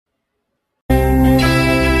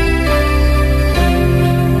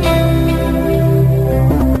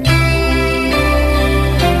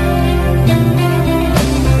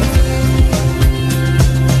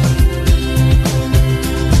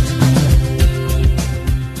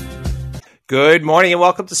Good morning and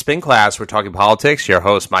welcome to Spin Class. We're talking politics. Your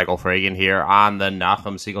host, Michael Fragan, here on the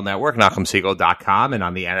Nachum Segal Network, NachumSegal.com, and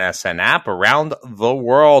on the NSN app around the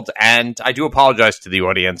world. And I do apologize to the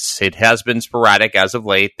audience. It has been sporadic as of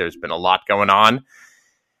late. There's been a lot going on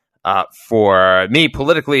for me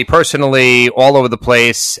politically, personally, all over the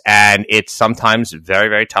place. And it's sometimes very,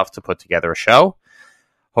 very tough to put together a show.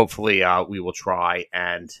 Hopefully, we will try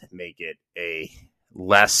and make it a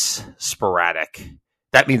less sporadic.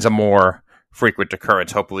 That means a more frequent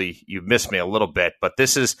occurrence. Hopefully you've missed me a little bit, but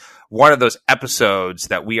this is one of those episodes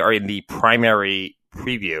that we are in the primary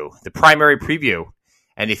preview.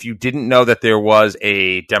 And if you didn't know that there was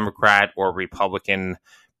a Democrat or Republican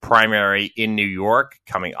primary in New York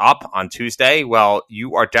coming up on Tuesday, well,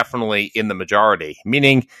 you are definitely in the majority,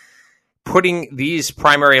 meaning putting these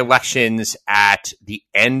primary elections at the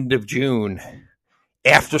end of June,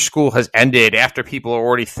 after school has ended, after people are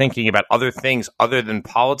already thinking about other things other than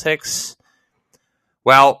politics.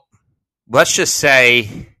 Well, let's just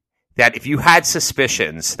say that if you had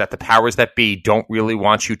suspicions that the powers that be don't really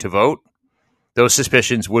want you to vote, those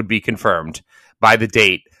suspicions would be confirmed by the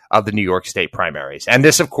date of the New York State primaries. And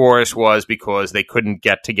this, of course, was because they couldn't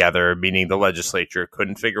get together, meaning the legislature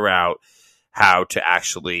couldn't figure out how to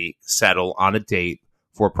actually settle on a date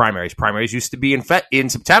for primaries. Primaries used to be in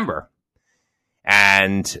September.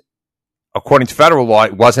 And according to federal law,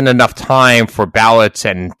 it wasn't enough time for ballots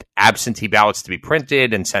and absentee ballots to be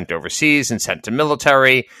printed and sent overseas and sent to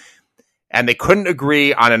military. And they couldn't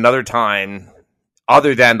agree on another time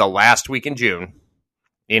other than the last week in June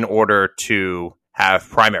in order to have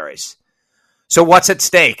primaries. So what's at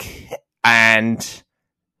stake? And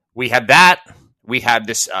we had that. We had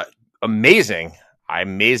this amazing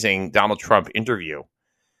Donald Trump interview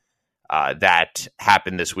that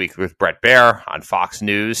happened this week with Bret Baier on Fox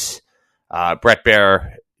News. Bret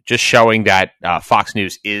Baier just showing that Fox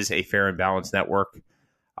News is a fair and balanced network.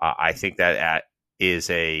 I think that is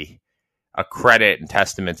a credit and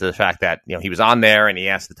testament to the fact that he was on there and he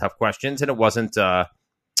asked the tough questions, and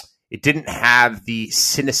it didn't have the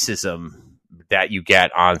cynicism that you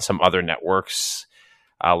get on some other networks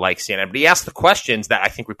like CNN. But he asked the questions that I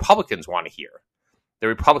think Republicans want to hear. The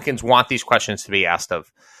Republicans want these questions to be asked of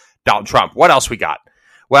Donald Trump. What else we got?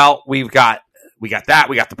 Well, we got that.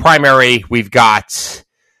 We got the primary. We've got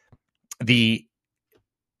the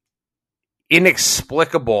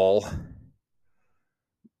inexplicable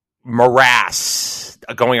morass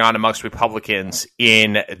going on amongst Republicans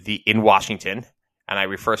in Washington, and I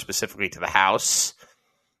refer specifically to the House,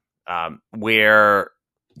 where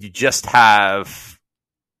you just have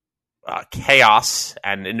chaos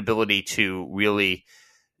and inability to really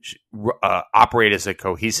operate as a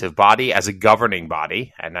cohesive body, as a governing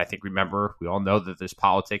body. And I think, remember, we all know that there's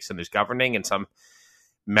politics and there's governing, and some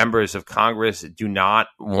members of Congress do not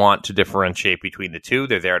want to differentiate between the two.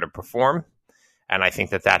 They're there to perform. And I think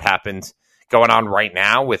that happens going on right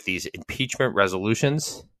now with these impeachment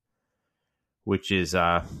resolutions, which is,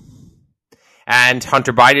 and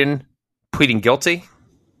Hunter Biden pleading guilty.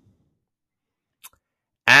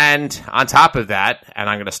 And on top of that, and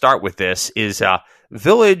I'm going to start with this, is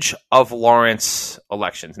Village of Lawrence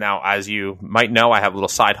elections. Now, as you might know, I have a little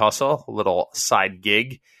side hustle, a little side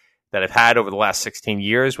gig that I've had over the last 16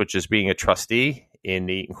 years, which is being a trustee in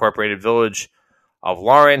the Incorporated Village of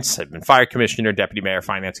Lawrence. I've been fire commissioner, deputy mayor,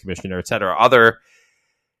 finance commissioner, et cetera. Other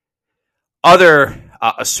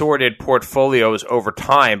assorted portfolios over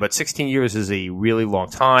time, but 16 years is a really long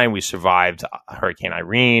time. We survived Hurricane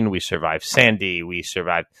Irene. We survived Sandy. We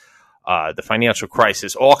survived the financial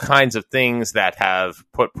crisis, all kinds of things that have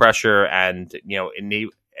put pressure and,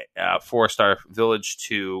 forced our village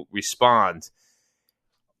to respond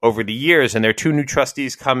over the years. And there are two new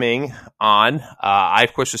trustees coming on. I,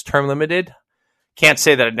 of course, was term limited. Can't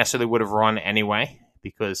say that I necessarily would have run anyway,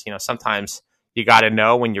 because, sometimes you got to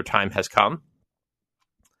know when your time has come.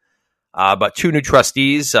 But two new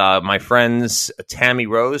trustees, my friends Tammy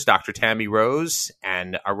Rose, Dr. Tammy Rose,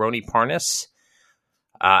 and Aroni Parnas,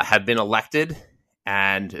 have been elected,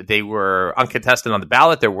 and they were uncontested on the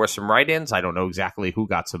ballot. There were some write-ins. I don't know exactly who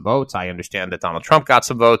got some votes. I understand that Donald Trump got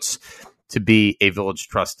some votes to be a village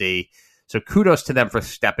trustee. So kudos to them for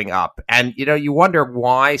stepping up. And, you wonder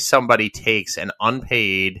why somebody takes an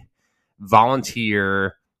unpaid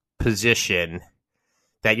volunteer position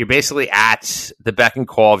that you're basically at the beck and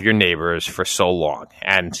call of your neighbors for so long.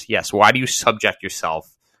 And yes, why do you subject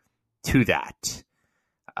yourself to that?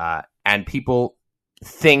 And people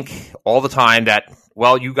think all the time that,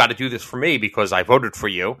 well, you got to do this for me because I voted for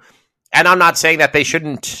you. And I'm not saying that they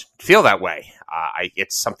shouldn't feel that way.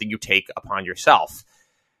 It's something you take upon yourself.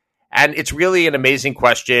 And it's really an amazing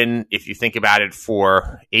question if you think about it.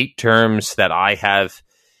 For 8 terms that I have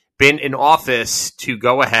been in office, to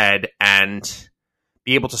go ahead and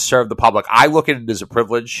be able to serve the public, I look at it as a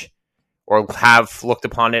privilege, or have looked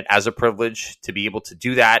upon it as a privilege, to be able to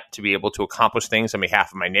do that, to be able to accomplish things on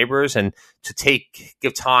behalf of my neighbors, and to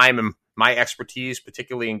give time and my expertise,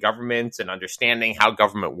 particularly in government and understanding how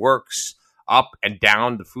government works up and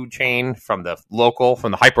down the food chain, from the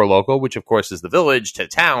hyper-local, which of course is the village, to the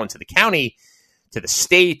town, to the county, to the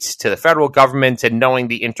state, to the federal government, and knowing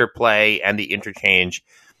the interplay and the interchange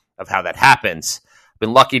of how that happens. I've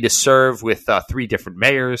been lucky to serve with 3 different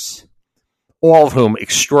mayors, all of whom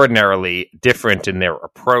extraordinarily different in their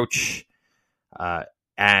approach.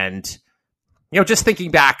 And, just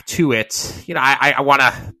thinking back to it, I want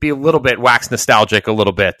to be a little bit wax nostalgic a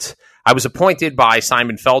little bit. I was appointed by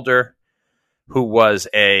Simon Felder, who was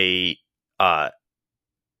a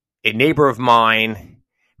neighbor of mine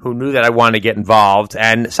who knew that I wanted to get involved.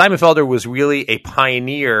 And Simon Felder was really a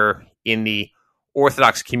pioneer in the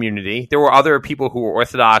Orthodox community. There were other people who were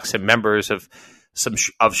Orthodox and members of some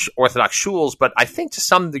Orthodox shuls, but I think to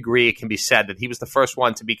some degree it can be said that he was the first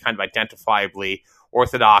one to be kind of identifiably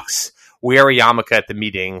Orthodox, wear a yarmulke at the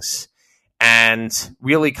meetings, and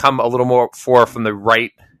really come a little more from the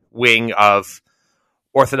right wing of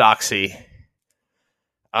Orthodoxy,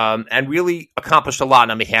 and really accomplished a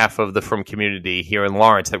lot on behalf of the Frum community here in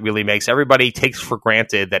Lawrence. That really makes everybody takes for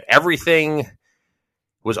granted that everything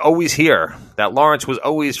was always here, that Lawrence was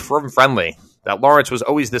always Frum friendly, that Lawrence was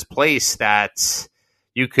always this place that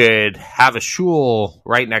you could have a shul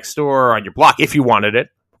right next door on your block if you wanted it.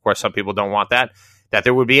 Of course, some people don't want that. That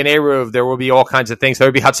there would be an eruv, there would be all kinds of things. There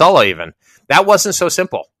would be Hatzalah even. That wasn't so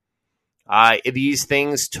simple. These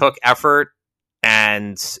things took effort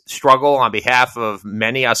and struggle on behalf of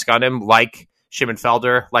many Askanim, like Shimon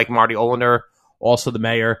Felder, like Marty Olener, also the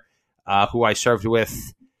mayor, who I served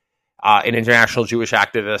with, an international Jewish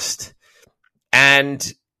activist.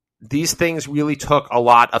 And these things really took a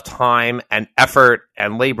lot of time and effort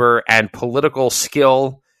and labor and political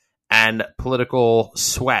skill and political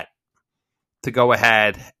sweat to go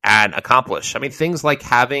ahead and accomplish. I mean, things like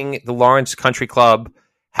having the Lawrence Country Club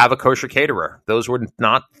have a kosher caterer. Those were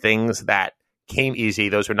not things that came easy.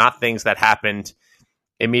 Those were not things that happened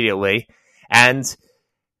immediately. And,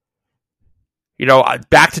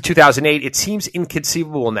 back to 2008, it seems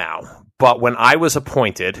inconceivable now. But when I was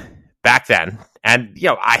appointed back then, and,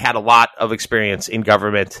 I had a lot of experience in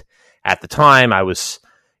government at the time. I was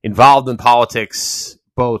involved in politics,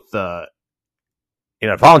 both in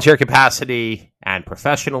a volunteer capacity and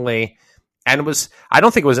professionally. And I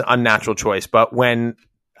don't think it was an unnatural choice, but when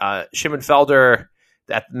Shimon Felder,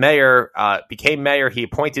 that mayor, became mayor, he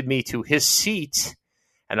appointed me to his seat,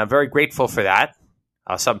 and I'm very grateful for that.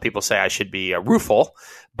 Some people say I should be rueful,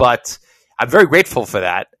 but I'm very grateful for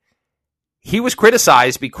that. He was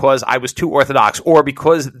criticized because I was too Orthodox, or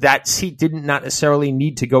because that seat did not necessarily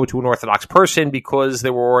need to go to an Orthodox person, because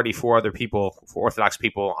there were already 4 Orthodox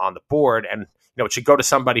people on the board, and it should go to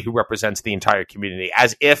somebody who represents the entire community,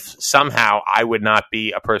 as if somehow I would not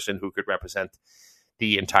be a person who could represent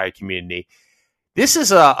the entire community. This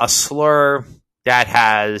is a slur that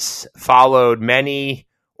has followed many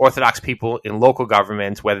Orthodox people in local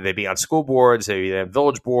government, whether they be on school boards, they be on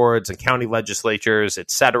village boards and county legislatures,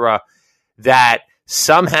 etc., that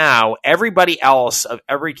somehow everybody else of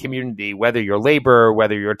every community, whether you're labor,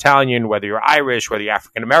 whether you're Italian, whether you're Irish, whether you're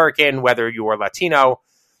African American, whether you're Latino,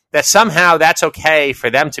 that somehow that's okay for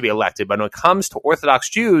them to be elected. But when it comes to Orthodox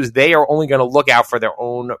Jews, they are only going to look out for their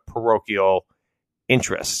own parochial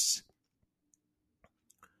interests,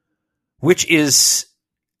 which is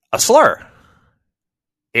a slur.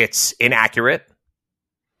 It's inaccurate.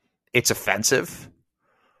 It's offensive.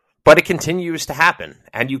 But it continues to happen,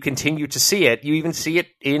 and you continue to see it. You even see it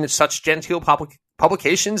in such genteel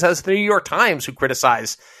publications as the New York Times, who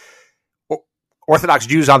criticize Orthodox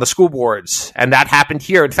Jews on the school boards, and that happened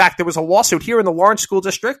here. In fact, there was a lawsuit here in the Lawrence School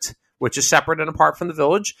District, which is separate and apart from the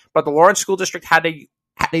village, but the Lawrence School District had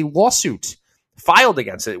a lawsuit filed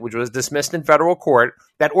against it, which was dismissed in federal court,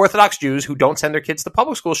 that Orthodox Jews who don't send their kids to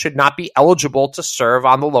public school should not be eligible to serve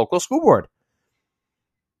on the local school board.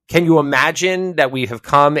 Can you imagine that we have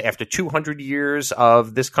come after 200 years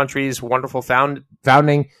of this country's wonderful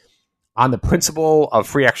founding on the principle of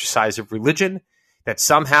free exercise of religion, that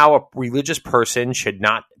somehow a religious person should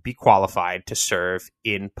not be qualified to serve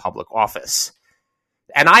in public office?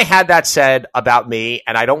 And I had that said about me,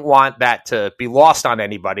 and I don't want that to be lost on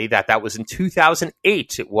anybody, that was in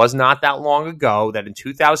 2008. It was not that long ago that in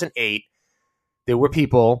 2008, there were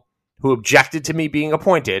people who objected to me being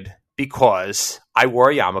appointed because I wore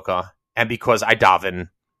a yarmulke and because I daven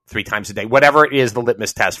 3 times a day, whatever it is, the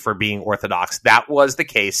litmus test for being Orthodox. That was the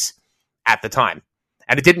case at the time.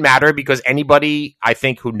 And it didn't matter because anybody, I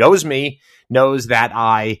think, who knows me knows that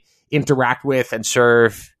I interact with and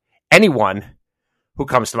serve anyone who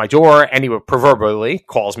comes to my door, anyone proverbially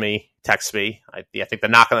calls me, texts me. I think the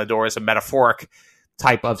knock on the door is a metaphoric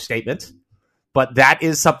type of statement. But that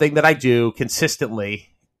is something that I do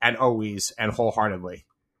consistently and always and wholeheartedly.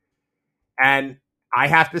 And I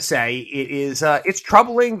have to say, it's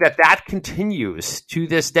troubling that continues to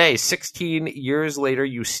this day. 16 years later,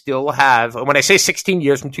 you still have, when I say 16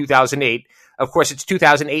 years from 2008, of course, it's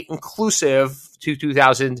 2008 inclusive to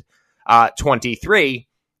 2023.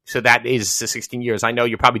 So that is the 16 years. I know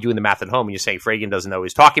you're probably doing the math at home and you're saying Fragin doesn't know what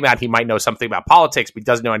he's talking about. He might know something about politics, but he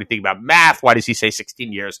doesn't know anything about math. Why does he say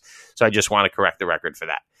 16 years? So I just want to correct the record for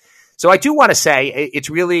that. So I do want to say it's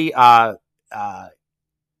really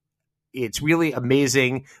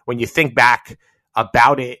amazing when you think back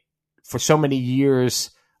about it for so many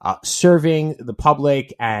years, serving the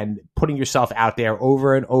public and putting yourself out there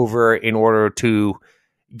over and over in order to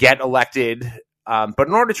get elected. But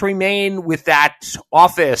in order to remain with that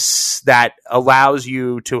office that allows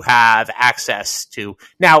you to have access to.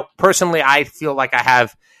 Now, personally, I feel like I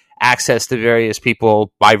have access to various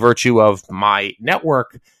people by virtue of my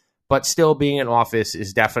network, but still being in office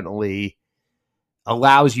is definitely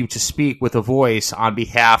allows you to speak with a voice on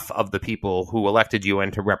behalf of the people who elected you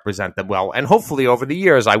and to represent them well. And hopefully over the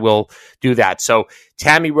years, I will do that. So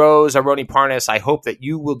Tammy Rose, Aroni Parnas, I hope that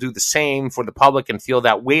you will do the same for the public and feel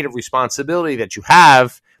that weight of responsibility that you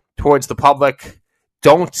have towards the public.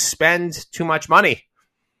 Don't spend too much money.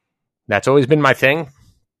 That's always been my thing.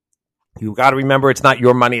 You got to remember it's not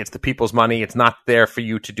your money. It's the people's money. It's not there for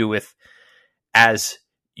you to do with as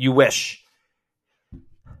you wish.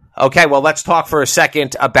 Okay, well, let's talk for a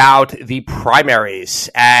second about the primaries.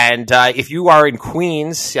 And if you are in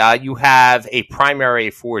Queens, you have a primary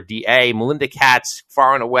for DA. Melinda Katz,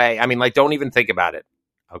 far and away. I mean, don't even think about it.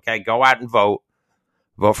 Okay, go out and vote.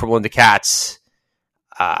 Vote for Melinda Katz.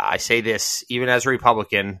 I say this even as a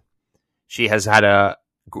Republican. She has had a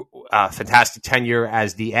fantastic tenure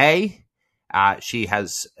as DA. She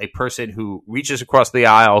has a person who reaches across the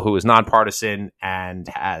aisle, who is nonpartisan, and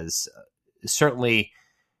has certainly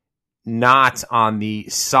not on the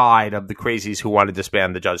side of the crazies who want to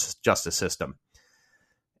disband the justice system.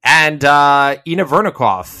 And Ina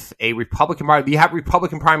Vernikov, a Republican primary. You have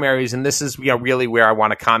Republican primaries, and this is really where I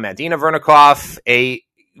want to comment. Ina Vernikov, a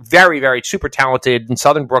very, very super talented in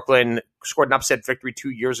Southern Brooklyn, scored an upset victory 2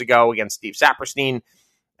 years ago against Steve Saperstein.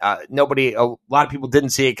 A lot of people didn't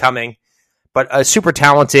see it coming, but a super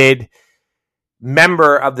talented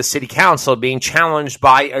member of the city council being challenged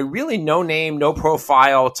by a really no-name,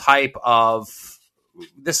 no-profile type of,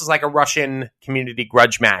 this is like a Russian community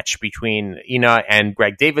grudge match between Ina and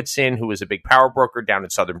Greg Davidson, who is a big power broker down in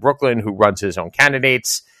Southern Brooklyn, who runs his own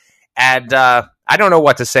candidates. And I don't know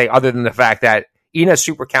what to say other than the fact that Ina's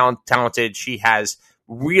super talented. She has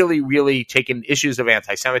really, really taken issues of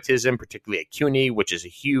anti-Semitism, particularly at CUNY, which is a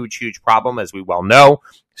huge, huge problem, as we well know.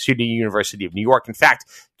 SUNY University of New York. In fact,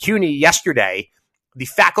 CUNY yesterday, the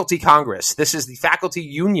faculty congress, this is the faculty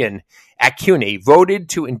union at CUNY, voted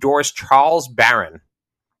to endorse Charles Barron.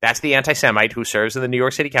 That's the anti-Semite who serves in the New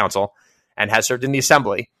York City Council and has served in the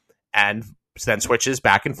Assembly and then switches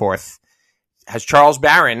back and forth. Has Charles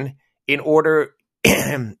Barron in order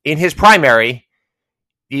in his primary,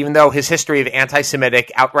 even though his history of anti-Semitic,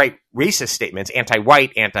 outright racist statements,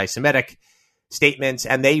 anti-white, anti-Semitic statements,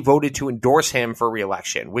 and they voted to endorse him for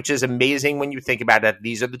re-election, which is amazing when you think about it.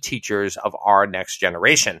 These are the teachers of our next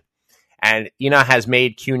generation. And Ina has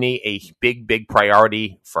made CUNY a big, big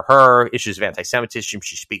priority for her. Issues of anti-Semitism,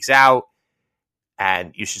 she speaks out.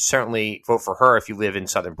 And you should certainly vote for her if you live in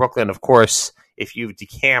Southern Brooklyn. Of course, if you've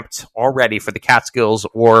decamped already for the Catskills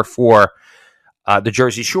or for the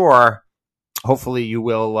Jersey Shore, hopefully you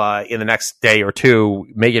will, in the next day or two,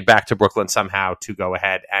 make it back to Brooklyn somehow to go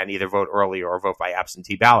ahead and either vote early or vote by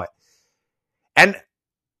absentee ballot. And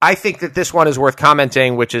I think that this one is worth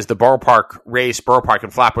commenting, which is the Borough Park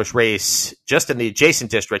and Flatbush race, just in the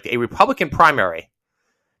adjacent district, a Republican primary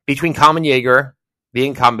between Kalman Yeager, the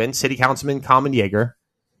incumbent, City Councilman Kalman Yeager,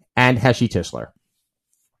 and Heshi Tisler.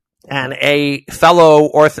 And a fellow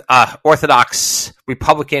Orthodox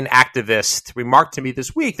Republican activist remarked to me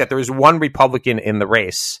this week that there is one Republican in the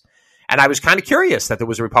race. And I was kind of curious that there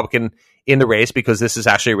was a Republican in the race because this is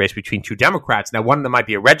actually a race between two Democrats. Now, one of them might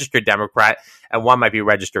be a registered Democrat and one might be a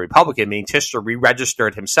registered Republican, meaning Tisler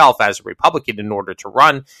re-registered himself as a Republican in order to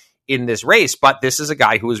run in this race. But this is a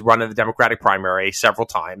guy who has run in the Democratic primary several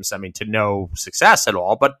times. I mean, to no success at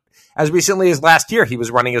all. But as recently as last year, he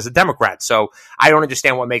was running as a Democrat. So I don't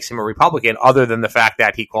understand what makes him a Republican other than the fact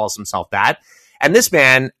that he calls himself that. And this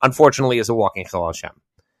man, unfortunately, is a walking Chillul Hashem.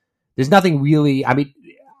 There's nothing really, I mean,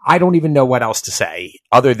 I don't even know what else to say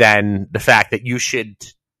other than the fact that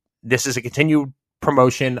this is a continued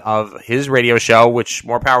promotion of his radio show, which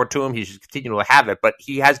more power to him. He should continue to have it, but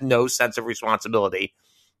he has no sense of responsibility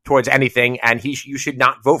towards anything, and you should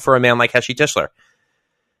not vote for a man like Heshi Tischler.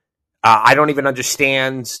 I don't even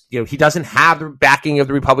understand, he doesn't have the backing of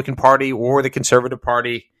the Republican Party or the Conservative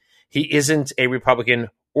Party. He isn't a Republican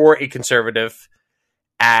or a conservative,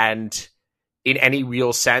 and in any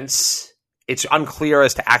real sense, it's unclear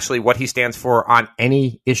as to actually what he stands for on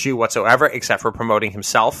any issue whatsoever, except for promoting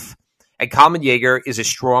himself. And Kalman Yeager is a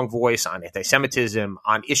strong voice on anti-Semitism,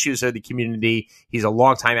 on issues of the community. He's a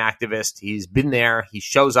longtime activist. He's been there. He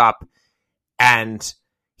shows up, and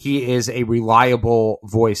he is a reliable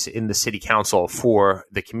voice in the city council for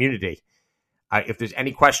the community. If there's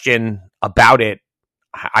any question about it,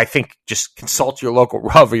 I think just consult your local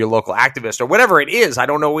Rav or your local activist or whatever it is. I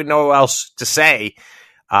don't know what else to say,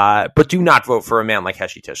 but do not vote for a man like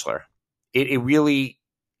Heshi Tischler. It really,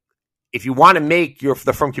 if you want to make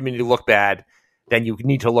the Frum community look bad, then you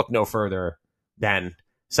need to look no further than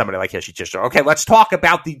somebody like Heshi Tischler. Okay, let's talk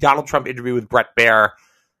about the Donald Trump interview with Bret Baier.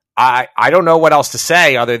 I don't know what else to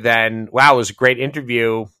say other than, wow, it was a great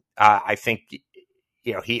interview. I think,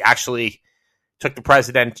 he actually took the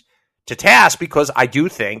president to task, because I do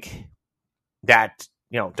think that,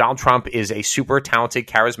 Donald Trump is a super talented,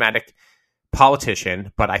 charismatic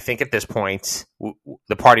politician, but I think at this point,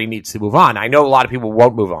 the party needs to move on. I know a lot of people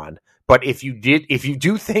won't move on, but if you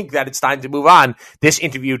do think that it's time to move on, this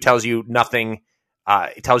interview tells you nothing.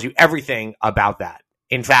 It tells you everything about that.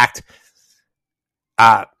 In fact,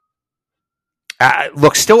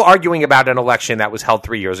 look, still arguing about an election that was held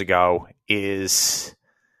 3 years ago is,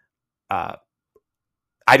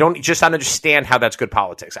 I don't understand how that's good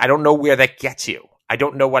politics. I don't know where that gets you. I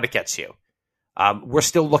don't know what it gets you. We're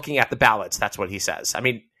still looking at the ballots. That's what he says. I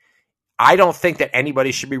mean, I don't think that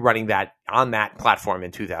anybody should be running that on that platform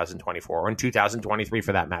in 2024 or in 2023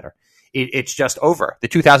 for that matter. It's just over. The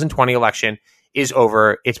 2020 election is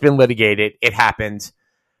over. It's been litigated. It happened.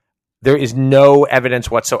 There is no evidence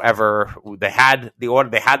whatsoever. They had the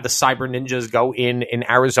cyber ninjas go in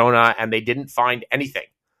Arizona, and they didn't find anything.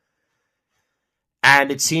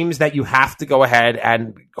 And it seems that you have to go ahead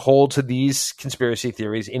and hold to these conspiracy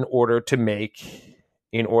theories in order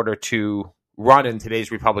to run in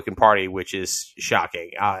today's Republican Party, which is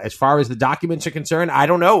shocking. As far as the documents are concerned, I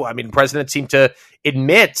don't know. I mean, the president seemed to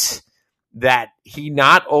admit that he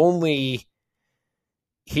not only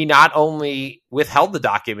withheld the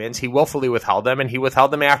documents, he willfully withheld them, and he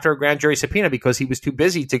withheld them after a grand jury subpoena because he was too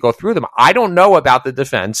busy to go through them. I don't know about the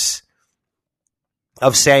defense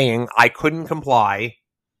of saying I couldn't comply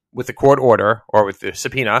with the court order or with the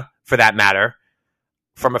subpoena, for that matter,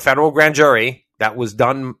 from a federal grand jury that was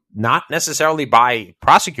done not necessarily by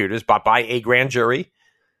prosecutors, but by a grand jury,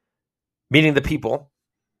 meaning the people,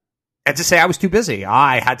 and to say I was too busy.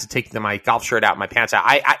 I had to take my golf shirt out, my pants out.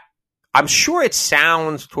 I'm sure it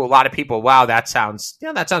sounds to a lot of people, wow, that sounds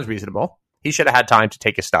reasonable. He should have had time to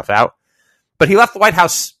take his stuff out. But he left the White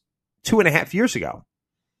House 2.5 years ago.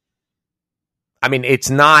 I mean, it's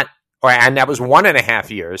not, and that was 1.5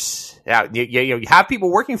 years. You have people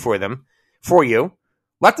working for you.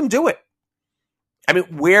 Let them do it. I mean,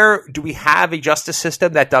 where do we have a justice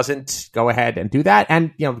system that doesn't go ahead and do that?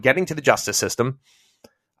 And, getting to the justice system,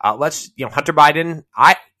 Hunter Biden,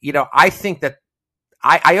 I think that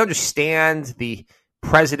I understand the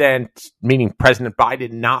president, meaning President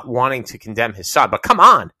Biden, not wanting to condemn his son, but come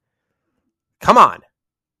on,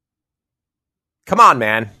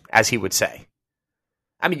 man, as he would say.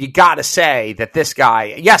 I mean, you got to say that this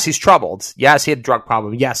guy, yes, he's troubled. Yes, he had a drug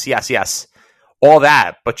problem. Yes. All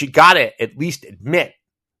that. But you got to at least admit,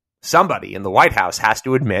 somebody in the White House has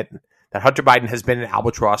to admit that Hunter Biden has been an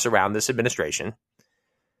albatross around this administration.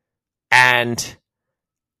 And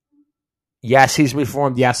yes, he's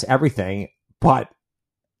reformed. Yes, everything. But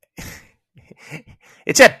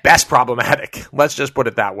it's at best problematic. Let's just put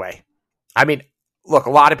it that way. I mean, look,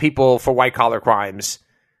 a lot of people for white-collar crimes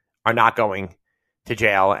are not going to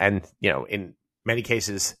jail, and in many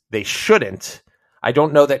cases they shouldn't. I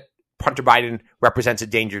don't know that Hunter Biden represents a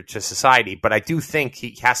danger to society, but I do think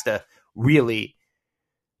he has to really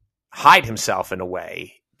hide himself in a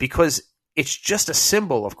way, because it's just a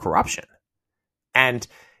symbol of corruption. And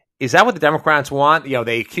is that what the Democrats want?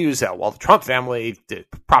 They accuse the Trump family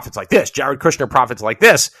profits like this, Jared Kushner profits like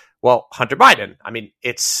this. Well, Hunter Biden. I mean,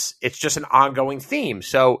 it's just an ongoing theme.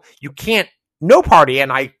 So you can't, no party,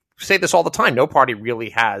 and I say this all the time. No party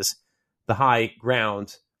really has the high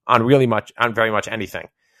ground on very much anything.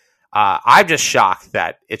 I'm just shocked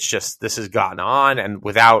that this has gotten on, and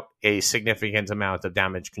without a significant amount of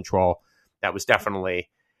damage control that was definitely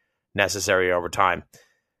necessary over time.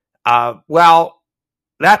 Well,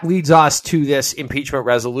 that leads us to this impeachment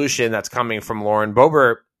resolution that's coming from Lauren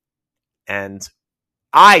Boebert. And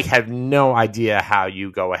I have no idea how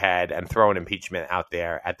you go ahead and throw an impeachment out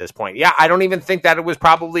there at this point. Yeah, I don't even think that it was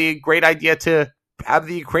probably a great idea to have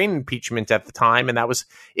the Ukraine impeachment at the time, and that was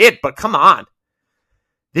it. But come on.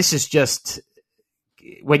 This is just,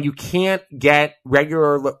 when you can't get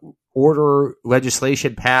regular order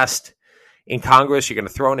legislation passed in Congress, you're going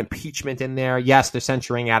to throw an impeachment in there. Yes, they're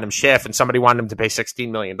censuring Adam Schiff, and somebody wanted him to pay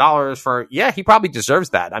 $16 million for, he probably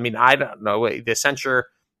deserves that. I mean, I don't know. The censure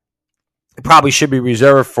probably should be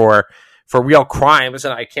reserved for real crimes,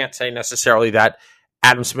 and I can't say necessarily that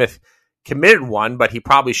Adam Smith committed one, but he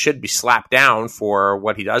probably should be slapped down for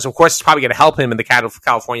what he does. Of course, it's probably going to help him in the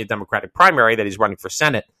California Democratic primary that he's running for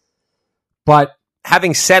Senate. But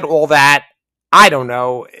having said all that, I don't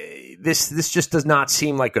know. This just does not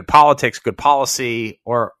seem like good politics, good policy,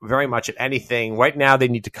 or very much at anything. Right now, they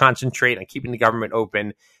need to concentrate on keeping the government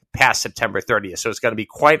open past September 30th. So it's going to be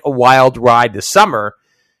quite a wild ride this summer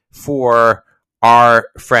for our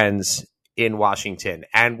friends in Washington.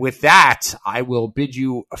 And with that, I will bid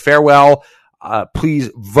you farewell. Please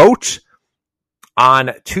vote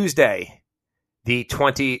on Tuesday, the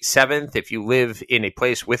 27th. If you live in a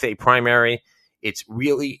place with a primary, it's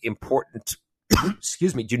really important.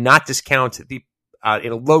 Excuse me. Do not discount the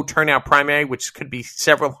in a low turnout primary, which could be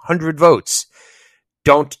several hundred votes.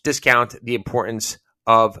 Don't discount the importance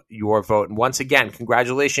of your vote. And once again,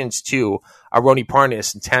 congratulations to Aroni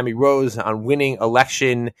Parnas and Tammy Rose on winning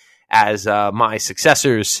election as my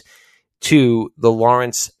successors to the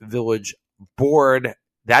Lawrence Village Board.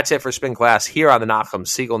 That's it for Spin Class here on the Nachum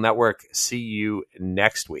Segal Network. See you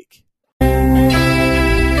next week.